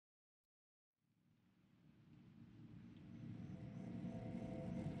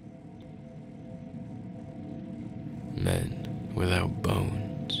Men without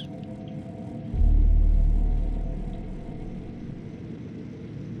bones.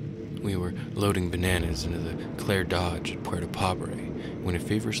 We were loading bananas into the Claire Dodge at Puerto Pobre when a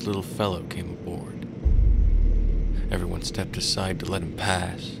feverish little fellow came aboard. Everyone stepped aside to let him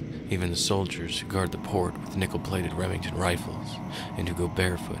pass, even the soldiers who guard the port with nickel-plated Remington rifles and who go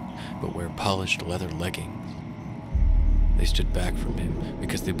barefoot but wear polished leather leggings. They stood back from him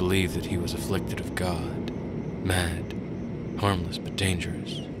because they believed that he was afflicted of God, mad, harmless but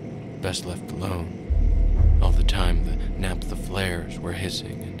dangerous, best left alone. All the time the naphtha flares were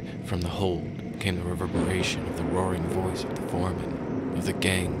hissing, and from the hold came the reverberation of the roaring voice of the foreman of the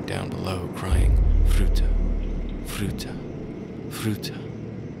gang down below crying, "Fruta, fruta, fruta."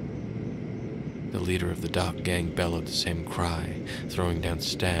 The leader of the dock gang bellowed the same cry, throwing down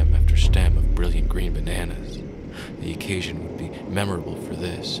stem after stem of brilliant green bananas. The occasion would be memorable for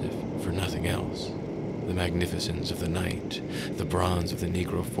this, if for nothing else. The magnificence of the night, the bronze of the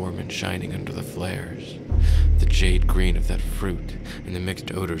Negro foreman shining under the flares, the jade green of that fruit, and the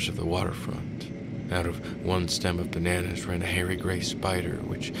mixed odors of the waterfront. Out of one stem of bananas ran a hairy gray spider,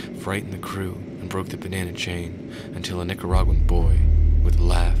 which frightened the crew and broke the banana chain until a Nicaraguan boy, with a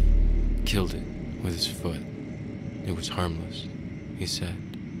laugh, killed it with his foot. It was harmless, he said.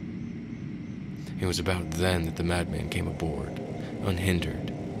 It was about then that the madman came aboard,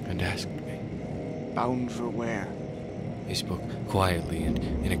 unhindered, and asked me. Bound for where? He spoke quietly and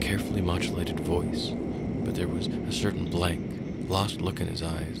in a carefully modulated voice, but there was a certain blank, lost look in his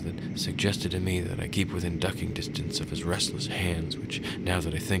eyes that suggested to me that I keep within ducking distance of his restless hands, which, now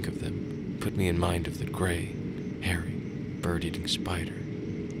that I think of them, put me in mind of that gray, hairy, bird-eating spider.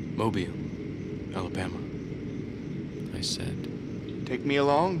 "Mobile, Alabama," I said. Take me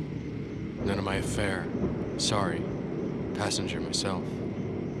along? "None of my affair. Sorry. Passenger myself,"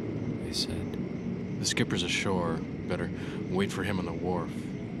 he said. "The skipper's ashore. Better wait for him on the wharf.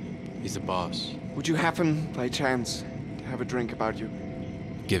 He's the boss." Would you happen, by chance, to have a drink about you?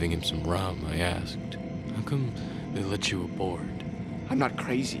 Giving him some rum, I asked, "How come they let you aboard?" I'm not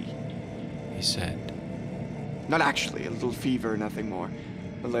crazy. He said. Not actually. A little fever, nothing more.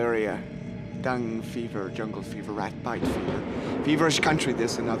 Malaria, dung fever, jungle fever, rat bite fever. Feverish country,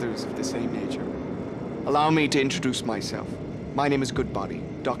 this and others of the same nature. Allow me to introduce myself. My name is Goodbody,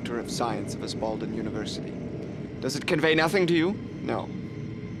 Doctor of Science of Espaldon University. Does it convey nothing to you? No.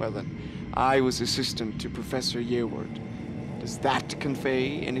 Well then, I was assistant to Professor Yearwood. Does that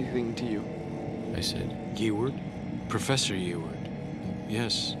convey anything to you? I said. "Yearwood? Professor Yearwood?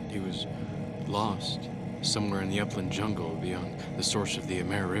 Yes, he was lost. Somewhere in the upland jungle beyond the source of the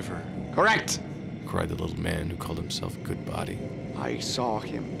Amer River." Correct! Cried the little man who called himself Goodbody. I saw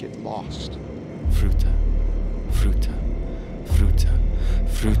him get lost. "Fruta, fruta, fruta,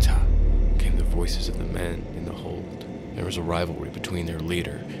 fruta," came the voices of the men in the hold. There was a rivalry between their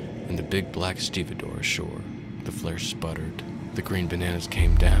leader and the big black stevedore ashore. The flare sputtered, the green bananas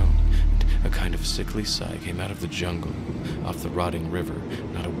came down, and a kind of sickly sigh came out of the jungle, off the rotting river.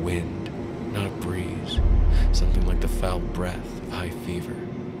 Not a wind, not a breeze, something like the foul breath of high fever.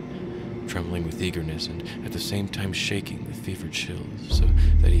 Trembling with eagerness and at the same time shaking with fever chills, so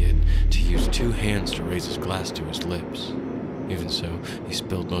that he had to use 2 hands to raise his glass to his lips. Even so, he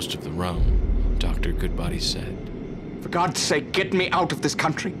spilled most of the rum, Dr. Goodbody said. For God's sake, get me out of this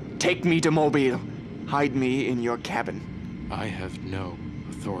country. Take me to Mobile. Hide me in your cabin. "I have no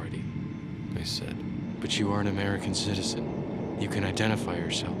authority," I said. "But you are an American citizen. You can identify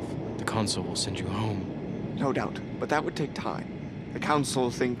yourself. The consul will send you home." No doubt, but that would take time. The council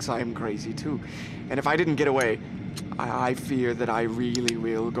thinks I am crazy too, and if I didn't get away, I fear that I really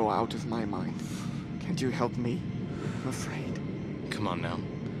will go out of my mind. Can't you help me? I'm afraid. "Come on now,"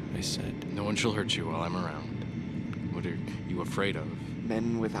 I said. "No one shall hurt you while I'm around. What are you afraid of?"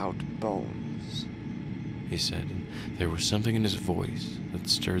 Men without bones, he said, and there was something in his voice that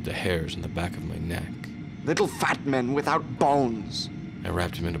stirred the hairs on the back of my neck. Little fat men without bones. I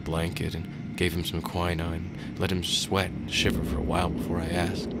wrapped him in a blanket and gave him some quinine, let him sweat and shiver for a while before I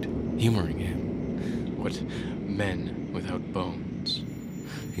asked, humoring him, "What men without bones?"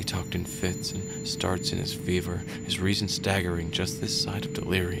 He talked in fits and starts in his fever, his reason staggering just this side of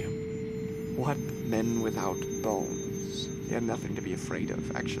delirium. What men without bones? They are nothing to be afraid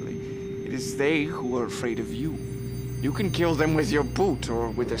of, actually. It is they who are afraid of you. You can kill them with your boot or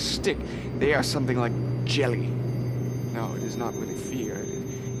with a stick. They are something like jelly. No, it is not really fear.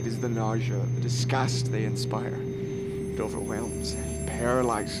 It is the nausea, the disgust they inspire. It overwhelms, it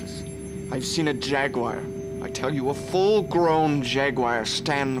paralyzes. I've seen a jaguar, I tell you, a full-grown jaguar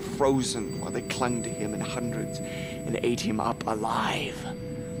stand frozen while they clung to him in hundreds and ate him up alive.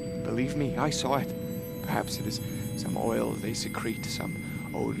 Believe me, I saw it. Perhaps it is Some oil they secrete, some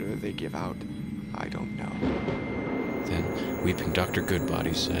odor they give out. I don't know. Then, weeping Dr.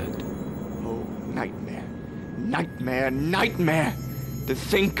 Goodbody said, Oh, nightmare. Nightmare, nightmare! To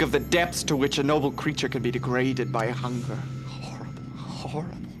think of the depths to which a noble creature can be degraded by hunger. Horrible,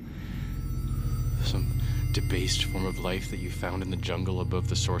 horrible. Some debased form of life that you found in the jungle above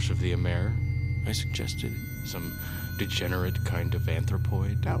the source of the Amer? I suggested. Some degenerate kind of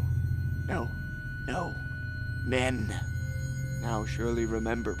anthropoid? No. Men. Now surely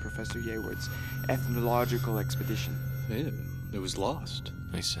remember Professor Yewart's ethnological expedition. It was lost,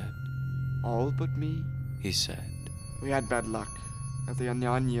 I said. All but me? He said. We had bad luck. At the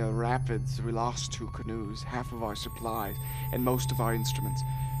Anyanya Rapids, we lost 2 canoes, half of our supplies, and most of our instruments,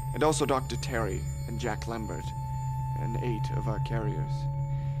 and also Dr. Terry and Jack Lambert, and 8 of our carriers.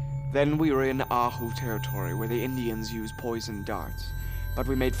 Then we were in Ahu territory, where the Indians use poison darts, but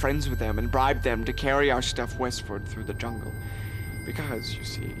we made friends with them and bribed them to carry our stuff westward through the jungle. Because, you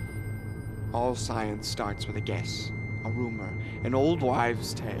see, all science starts with a guess, a rumor, an old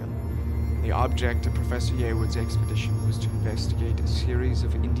wives' tale. The object of Professor Yewart's expedition was to investigate a series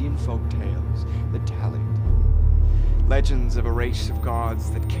of Indian folk tales that tallied. Legends of a race of gods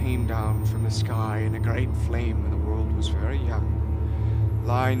that came down from the sky in a great flame when the world was very young.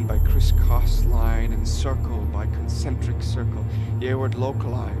 Line by crisscross line and circle by concentric circle, Yewart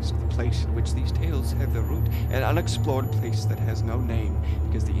localized the place in which these tales have their root, an unexplored place that has no name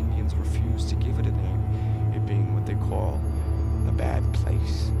because the Indians refused to give it a name, it being what they call a bad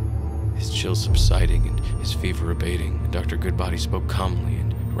place. His chill subsiding and his fever abating, Dr. Goodbody spoke calmly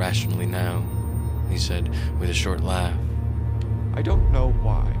and rationally now. He said with a short laugh, I don't know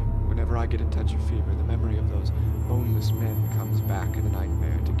why, whenever I get a touch of fever, the memory of those boneless men comes back in a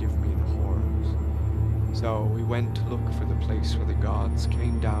nightmare to give me the horrors. So we went to look for the place where the gods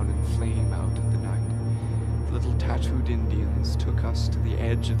came down in flame out of the night. The little tattooed Indians took us to the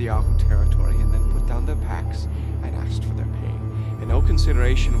edge of the Ahu territory and then put down their packs and asked for their pay, and no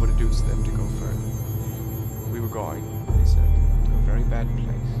consideration would induce them to go further. We were going, they said, to a very bad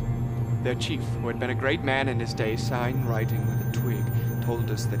place. Their chief, who had been a great man in his day, sign writing with a twig, told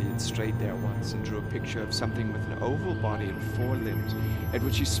us that he had strayed there once and drew a picture of something with an oval body and 4 limbs, at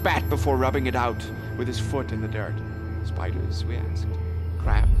which he spat before rubbing it out with his foot in the dirt. Spiders, we asked.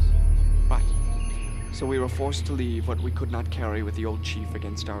 Crabs. What? So we were forced to leave what we could not carry with the old chief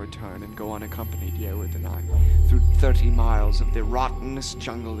against our return and go unaccompanied, Yewart and I, through 30 miles of the rottenest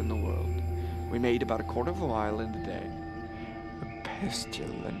jungle in the world. We made about a quarter of a mile in a day. A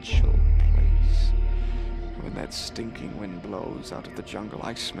pestilential place. When that stinking wind blows out of the jungle,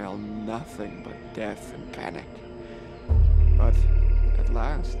 I smell nothing but death and panic. But at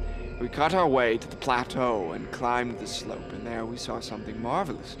last, we cut our way to the plateau and climbed the slope, and there we saw something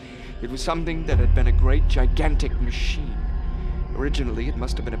marvelous. It was something that had been a great, gigantic machine. Originally, it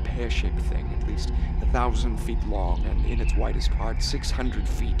must have been a pear-shaped thing, at least 1,000 feet long, and in its widest part, 600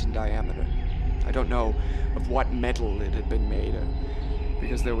 feet in diameter. I don't know of what metal it had been made of,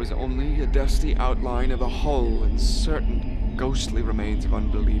 because there was only a dusty outline of a hull and certain ghostly remains of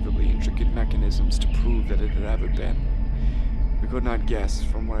unbelievably intricate mechanisms to prove that it had ever been. We could not guess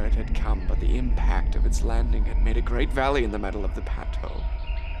from where it had come, but the impact of its landing had made a great valley in the middle of the plateau.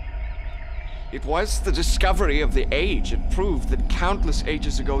 It was the discovery of the age. It proved that countless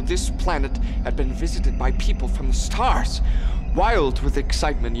ages ago this planet had been visited by people from the stars. Wild with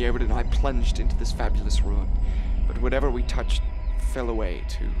excitement, Yewart and I plunged into this fabulous ruin, but whatever we touched fell away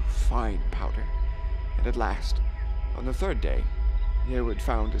to fine powder. And at last, on the 3rd day, Yewart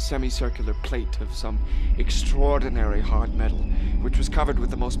found a semicircular plate of some extraordinary hard metal, which was covered with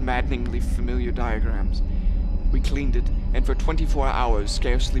the most maddeningly familiar diagrams. We cleaned it, and for 24 hours,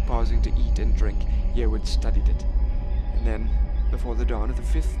 scarcely pausing to eat and drink, Yewart studied it. And then, before the dawn of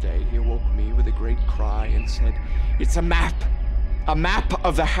the 5th day, he awoke me with a great cry and said, "It's a map! A map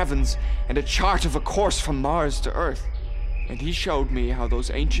of the heavens, and a chart of a course from Mars to Earth." And he showed me how those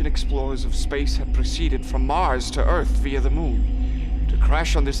ancient explorers of space had proceeded from Mars to Earth via the moon, to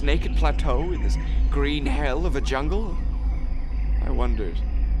crash on this naked plateau in this green hell of a jungle. I wondered.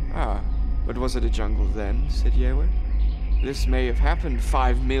 But was it a jungle then? Said Yewart. This may have happened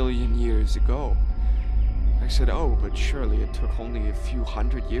 5 million years ago. I said, oh, but surely it took only a few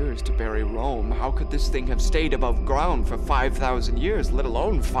hundred years to bury Rome. How could this thing have stayed above ground for 5,000 years, let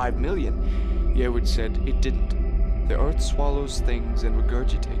alone 5 million? Yewart said, it didn't. The earth swallows things and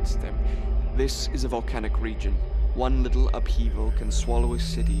regurgitates them. This is a volcanic region. One little upheaval can swallow a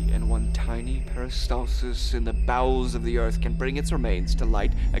city, and one tiny peristalsis in the bowels of the earth can bring its remains to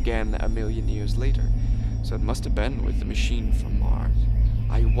light again 1 million years later. So it must have been with the machine from Mars.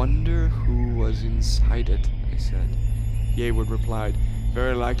 I wonder who was inside it, I said. Yeawood replied,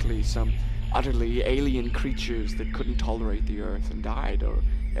 very likely some utterly alien creatures that couldn't tolerate the Earth and died, or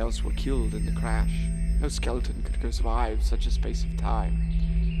else were killed in the crash. No skeleton could survive such a space of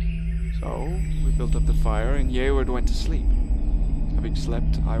time. So, we built up the fire and Yeawood went to sleep. Having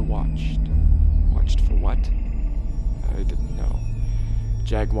slept, I watched. Watched for what? I didn't know.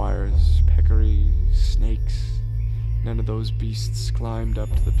 Jaguars, peccaries, snakes. None of those beasts climbed up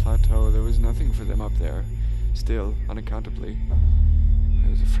to the plateau. There was nothing for them up there. Still, unaccountably, I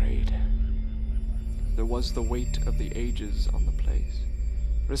was afraid. There was the weight of the ages on the place.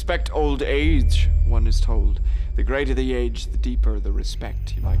 Respect old age, one is told. The greater the age, the deeper the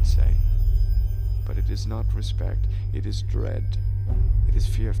respect, you might say. But it is not respect, it is dread. It is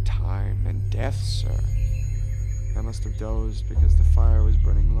fear of time and death, sir. I must have dozed because the fire was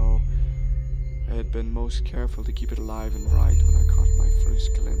burning low. I had been most careful to keep it alive and bright when I caught my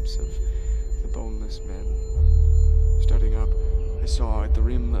first glimpse of the boneless men. Starting up, I saw at the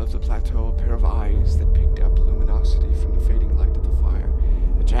rim of the plateau a pair of eyes that picked up luminosity from the fading light of the fire.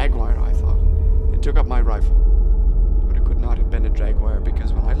 A jaguar, I thought, and took up my rifle. But it could not have been a jaguar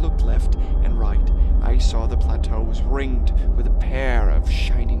because when I looked left and right, I saw the plateau was ringed with a pair of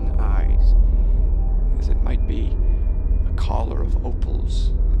shining eyes. As it might be, a collar of opals,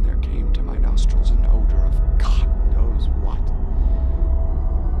 and there came to my nostrils an odor of God knows what.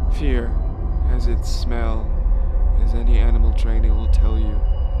 Fear has its smell, as any animal trainer will tell you.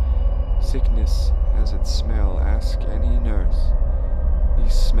 Sickness has its smell, ask any nurse.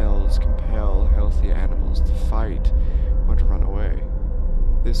 These smells compel healthy animals to fight or to run away.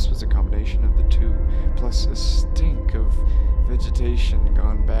 This was a combination of the two, plus a stink of vegetation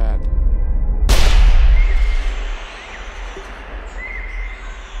gone bad.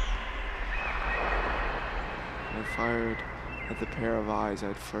 I fired at the pair of eyes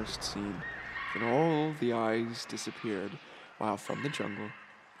I'd first seen. Then all the eyes disappeared, while from the jungle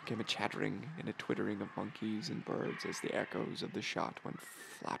came a chattering and a twittering of monkeys and birds as the echoes of the shot went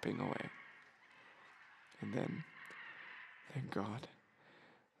flapping away. And then, thank God,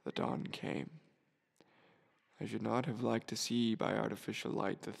 the dawn came. I should not have liked to see by artificial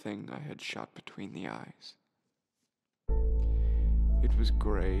light the thing I had shot between the eyes. It was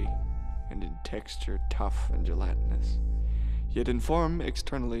gray, and in texture tough and gelatinous. Yet in form,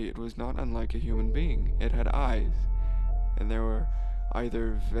 externally, it was not unlike a human being. It had eyes, and there were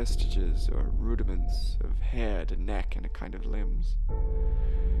either vestiges or rudiments of head and neck and a kind of limbs.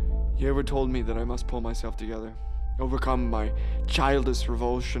 Yeawood told me that I must pull myself together, overcome my childish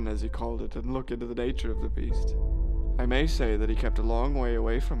revulsion, as he called it, and look into the nature of the beast. I may say that he kept a long way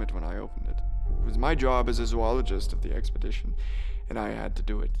away from it when I opened it. It was my job as a zoologist of the expedition, and I had to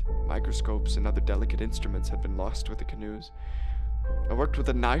do it. Microscopes and other delicate instruments had been lost with the canoes. I worked with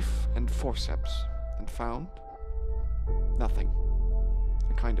a knife and forceps, and found nothing.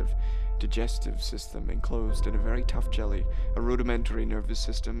 A kind of digestive system enclosed in a very tough jelly, a rudimentary nervous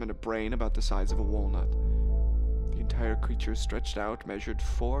system, and a brain about the size of a walnut. The entire creature stretched out measured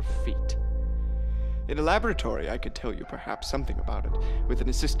 4 feet. In a laboratory, I could tell you perhaps something about it, with an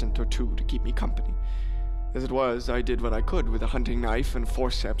assistant or two to keep me company. As it was, I did what I could with a hunting knife and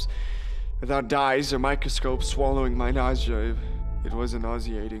forceps. Without dyes or microscopes swallowing my nausea, it was a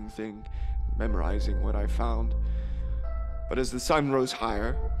nauseating thing, memorizing what I found. But as the sun rose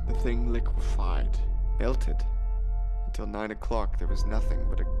higher, the thing liquefied, melted. Until 9 o'clock, there was nothing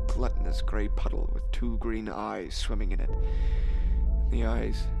but a gluttonous gray puddle with 2 green eyes swimming in it. And the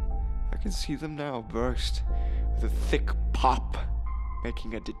eyes, I can see them now, burst with a thick pop,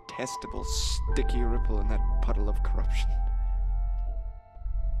 making a detestable, sticky ripple in that puddle of corruption.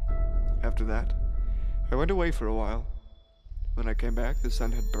 After that, I went away for a while. When I came back, the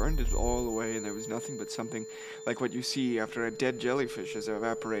sun had burned it all away, and there was nothing but something like what you see after a dead jellyfish has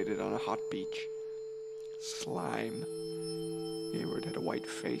evaporated on a hot beach. Slime. Yeawood had a white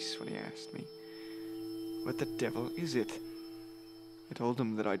face when he asked me, "What the devil is it?" I told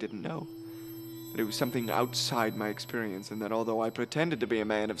him that I didn't know, that it was something outside my experience, and that although I pretended to be a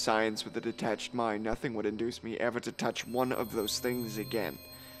man of science with a detached mind, nothing would induce me ever to touch one of those things again.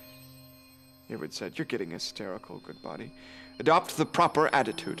 Yeawood said, "You're getting hysterical, Goodbody. Adopt the proper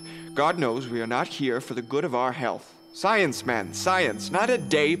attitude. God knows we are not here for the good of our health. Science, man, science. Not a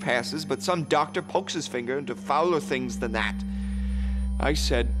day passes, but some doctor pokes his finger into fouler things than that." I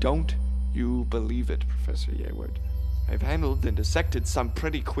said, "Don't you believe it, Professor Yeawood. I've handled and dissected some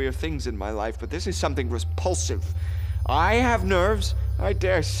pretty queer things in my life, but this is something repulsive. I have nerves, I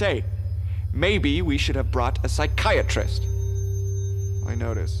dare say. Maybe we should have brought a psychiatrist." I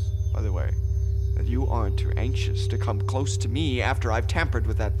notice, by the way, that you aren't too anxious to come close to me after I've tampered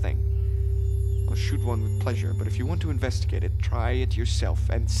with that thing. I'll shoot one with pleasure, but if you want to investigate it, try it yourself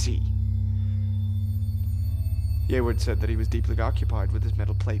and see. Yeyward said that he was deeply occupied with his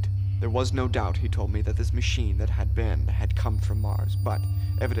metal plate. There was no doubt, he told me, that this machine that had come from Mars, but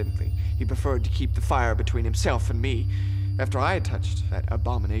evidently he preferred to keep the fire between himself and me after I had touched that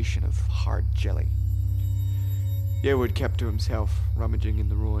abomination of hard jelly. Yeyward kept to himself, rummaging in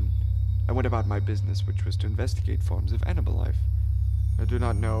the ruin. I went about my business, which was to investigate forms of animal life. I do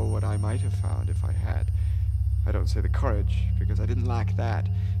not know what I might have found if I had. I don't say the courage, because I didn't lack that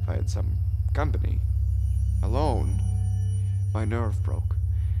if I had some company. Alone, my nerve broke.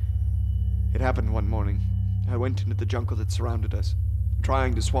 It happened one morning. I went into the jungle that surrounded us,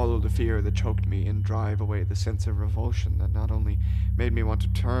 trying to swallow the fear that choked me and drive away the sense of revulsion that not only made me want to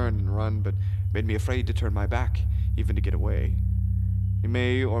turn and run, but made me afraid to turn my back, even to get away. You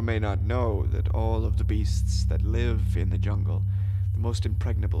may or may not know that all of the beasts that live in the jungle, the most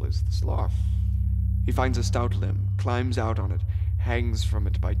impregnable is the sloth. He finds a stout limb, climbs out on it, hangs from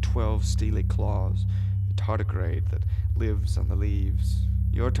it by 12 steely claws, a tardigrade that lives on the leaves.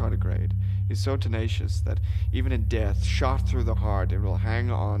 Your tardigrade is so tenacious that even in death, shot through the heart, it will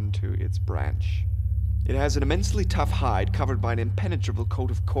hang on to its branch. It has an immensely tough hide covered by an impenetrable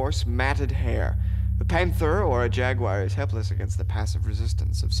coat of coarse, matted hair. A panther or a jaguar is helpless against the passive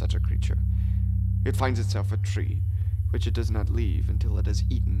resistance of such a creature. It finds itself a tree, which it does not leave until it has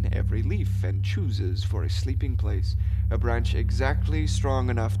eaten every leaf and chooses for a sleeping place a branch exactly strong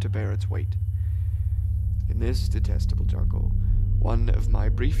enough to bear its weight. In this detestable jungle, one of my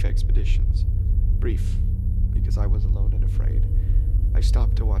brief expeditions, brief because I was alone and afraid, I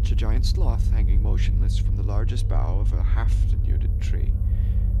stopped to watch a giant sloth hanging motionless from the largest bough of a half-denuded tree,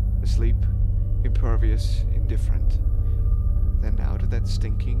 asleep, impervious, indifferent. Then out of that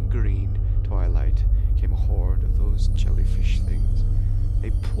stinking green twilight came a horde of those jellyfish things.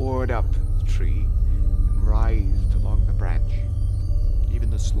 They poured up the tree and writhed along the branch.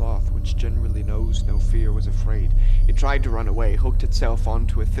 Even the sloth, which generally knows no fear, was afraid. It tried to run away, hooked itself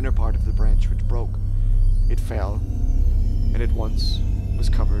onto a thinner part of the branch, which broke. It fell, and at once was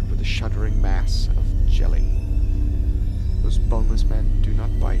covered with a shuddering mass of jelly. Those boneless men do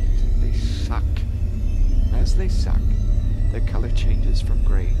not bite, they suck. As they suck, their color changes from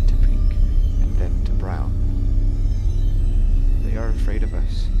gray to pink, and then to brown. They are afraid of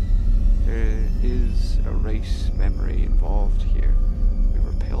us. There is a race memory involved here. We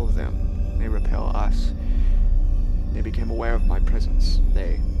repel them, they repel us. They became aware of my presence.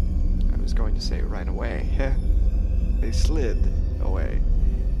 I was going to say ran away. They slid away,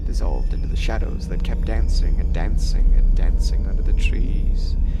 dissolved into the shadows that kept dancing and dancing and dancing under the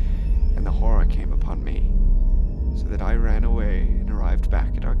trees. And the horror came upon me, so that I ran away and arrived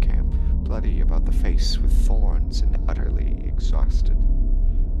back at our camp, bloody about the face with thorns and utterly exhausted.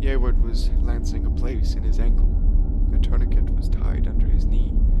 Yeyward was lancing a place in his ankle. A tourniquet was tied under his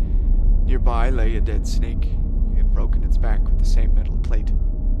knee. Nearby lay a dead snake. He had broken its back with the same metal plate,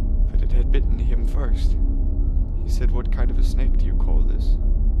 but it had bitten him first. He said, "What kind of a snake do you call this?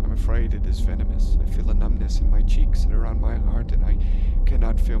 I'm afraid it is venomous. I feel a numbness in my cheeks and around my heart, and I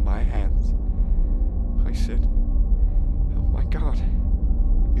cannot feel my hands." I said, "Oh my God,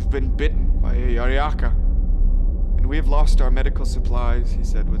 you've been bitten by a Yariaka. And we have lost our medical supplies," he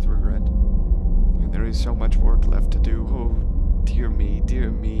said with regret. "And there is so much work left to do. Oh, dear me, dear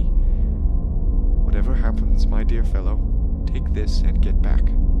me. Whatever happens, my dear fellow, take this and get back."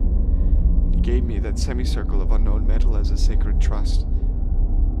 And he gave me that semicircle of unknown metal as a sacred trust.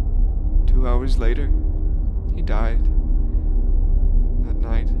 2 hours later, he died. That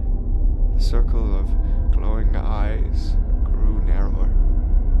night, the circle of glowing eyes grew narrower.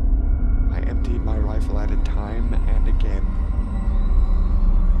 I emptied my rifle at it time and again.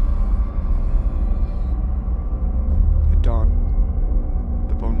 At dawn,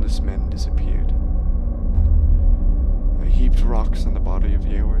 the boneless men disappeared. I heaped rocks on the body of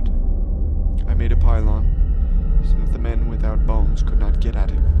Yeyward. I made a pylon so that the men without bones could not get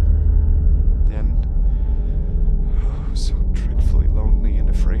at him. Then, so dreadfully lonely and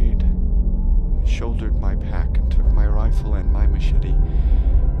afraid, I shouldered my pack and took my rifle and my machete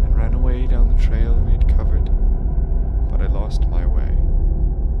and ran away down the trail we had covered. But I lost my way.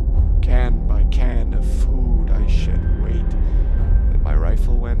 Can by can of food I shed weight. Then my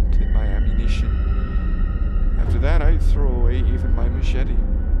rifle went and my ammunition. After that I threw away even my machete.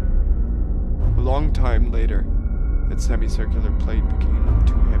 A long time later, that semicircular plate became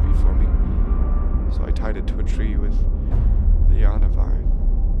too heavy for me, so I tied it to a tree with the yarn of iron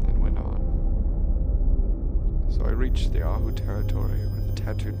and went on. So I reached the Ahu territory where the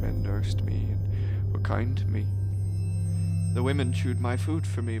tattooed men nursed me and were kind to me. The women chewed my food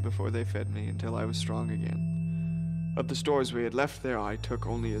for me before they fed me until I was strong again. Of the stores we had left there, I took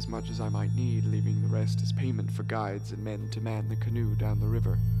only as much as I might need, leaving the rest as payment for guides and men to man the canoe down the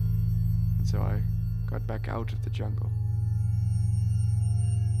river. And so I got back out of the jungle.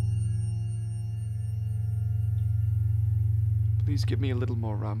 Please give me a little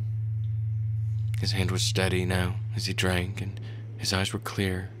more rum. His hand was steady now as he drank, and his eyes were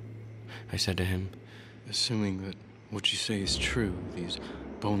clear. I said to him, "Assuming that what you say is true, these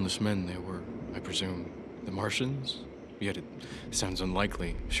boneless men, they were, I presume, the Martians? Yet it sounds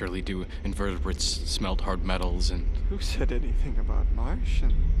unlikely. Surely do invertebrates smelt hard metals and..." Who said anything about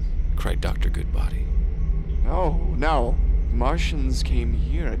Martians? Cried Dr. Goodbody. No. Martians came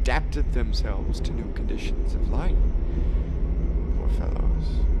here, adapted themselves to new conditions of life. Poor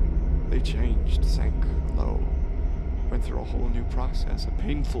fellows. They changed, sank low, went through a whole new process, a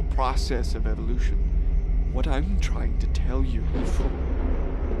painful process of evolution. What I'm trying to tell you, you fool,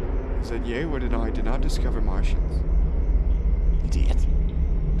 is that Yewood and I did not discover Martians. Idiot.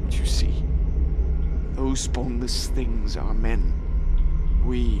 Don't you see? Those boneless things are men.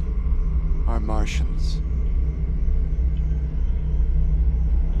 We are Martians.